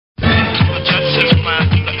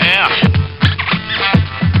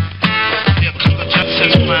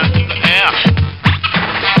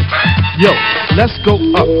let's go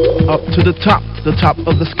up to the top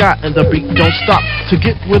of the sky, and the beat don't stop. To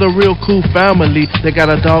get with a real cool family, they got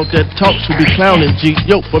a dog that talks who be clowning G.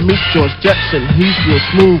 Yo, but meet George Jetson, he's real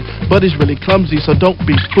smooth, but he's really clumsy, so don't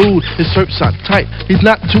be fooled. His shirt's not tight, he's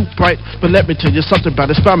not too bright, but let me tell you something about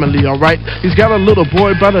his family, alright? He's got a little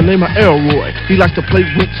boy by the name of Elroy. He likes to play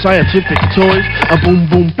with scientific toys, a boom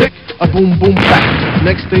boom pick, a boom boom back.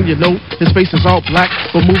 Next thing you know, his face is all black,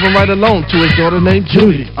 but moving right along to his daughter named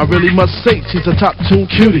Judy. I really must say, she's a top tune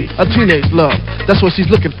cutie, a teenage love. That's what she's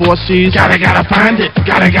looking for. She's gotta find it,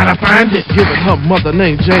 gotta find it. Giving her mother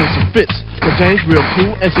named James some fits, but James real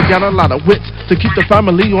cool and she got a lot of wits to keep the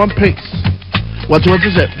family on pace. While George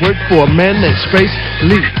is at work for a man named Space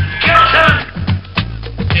Lee.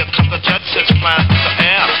 Here come the Jetsons flying through the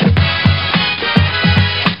air.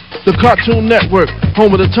 The Cartoon Network,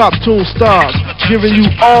 home of the top tune stars, giving you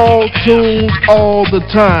all tunes all the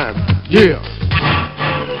time. Yeah.